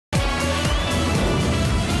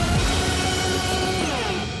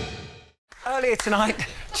Earlier tonight,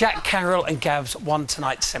 Jack Carroll and Gabz won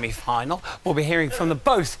tonight's semi-final. We'll be hearing from them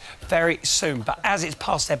both very soon. But as it's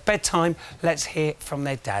past their bedtime, let's hear from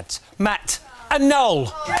their dads, Matt and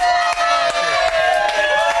Noel.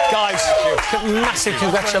 Guys, massive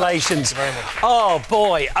congratulations. Oh,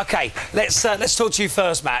 boy. OK, let's talk to you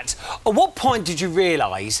first, Matt. At what point did you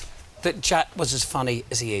realise that Jack was as funny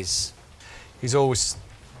as he is? He's always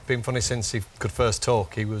been funny since he could first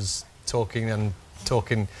talk. He was talking in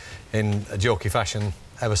a jokey fashion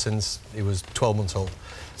ever since he was 12 months old.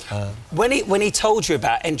 When he told you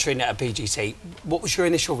about entering at a BGT, what was your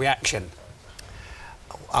initial reaction?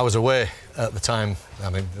 I was away at the time. I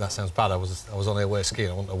mean, that sounds bad. I was only away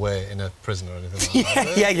skiing. I wasn't away in a prison or anything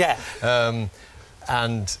like that. Yeah.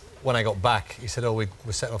 And when I got back, he said, "Oh, we're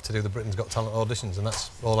setting off to do the Britain's Got Talent auditions," and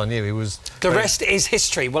that's all I knew. He was... The rest is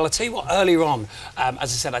history. Well, I'll tell you what, earlier on, as I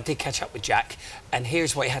said, I did catch up with Jack, and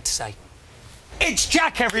here's what he had to say. It's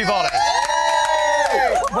Jack, everybody!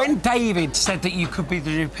 When David said that you could be the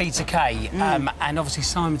new Peter Kay, and obviously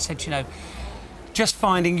Simon said, you know, just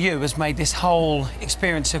finding you has made this whole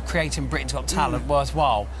experience of creating Britain's Got Talent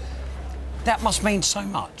worthwhile. That must mean so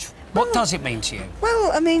much. What does it mean to you?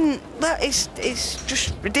 Well, I mean, it's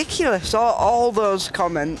just ridiculous. All those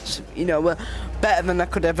comments, you know, were better than I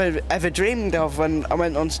could ever dreamed of when I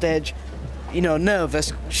went on stage. You know,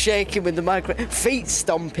 nervous, shaking with the microphone, feet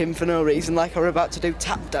stomping for no reason, like I were about to do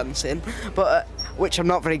tap dancing, but which I'm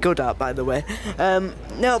not very good at, by the way.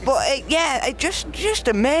 No, but yeah, just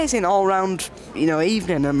amazing all-round, you know,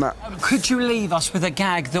 evening and that. Could you leave us with a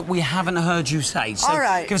gag that we haven't heard you say? So all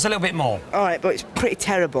right. Give us a little bit more. All right, but it's pretty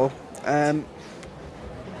terrible. I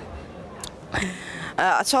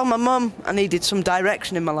told my mum I needed some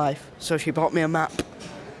direction in my life, so she bought me a map.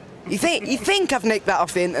 You think I've nicked that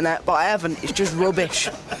off the internet, but I haven't. It's just rubbish.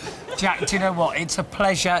 Jack, do you know what? It's a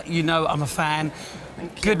pleasure. You know I'm a fan.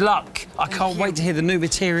 Good luck. I can't wait to hear the new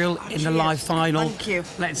material in the live final. Thank you.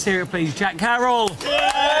 Let's hear it, please. Jack Carroll. Good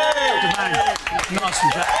man. Nice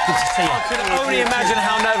one, Jack. Good to see you. I can only imagine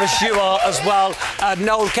how nervous you are as well.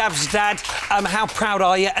 Noel, Gabz's dad, how proud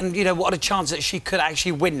are you? And, you know, what a chance that she could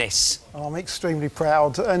actually win this. Oh, I'm extremely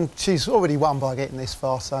proud, and she's already won by getting this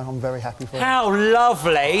far, so I'm very happy for her. How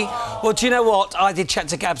lovely. Well, do you know what? I did chat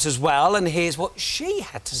to Gabz as well, and here's what she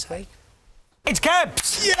had to say. It's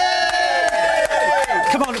Gabz! Yay!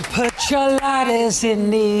 Come on, put your lighters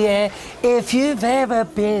in the air if you've ever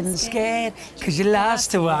been scared, 'cause you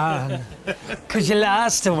lost to one. 'Cause you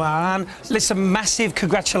lost to one. Listen, massive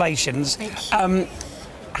congratulations. Thank you.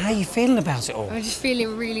 How are you feeling about it all? I'm just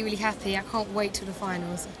feeling really, really happy. I can't wait till the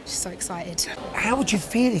finals. I'm just so excited. How would you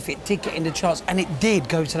feel if it did get in the charts and it did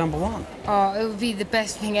go to #1? Oh, it would be the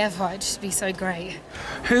best thing ever. It'd just be so great.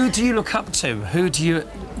 Who do you look up to? Who do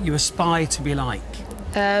you aspire to be like?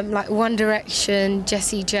 Like One Direction,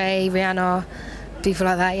 Jessie J, Rihanna, people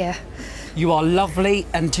like that, yeah. You are lovely,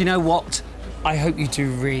 and do you know what? I hope you do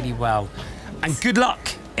really well. And good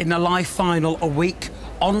luck in the live final a week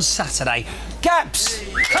on Saturday. Gabz,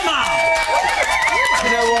 come on!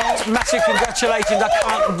 You know what? Massive congratulations. I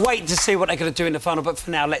can't wait to see what they're going to do in the final. But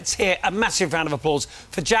for now, let's hear a massive round of applause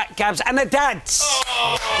for Jack, Gabz and their dads.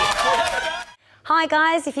 Hi,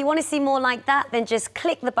 guys. If you want to see more like that, then just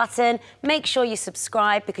click the button. Make sure you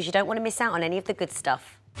subscribe because you don't want to miss out on any of the good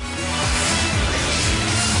stuff.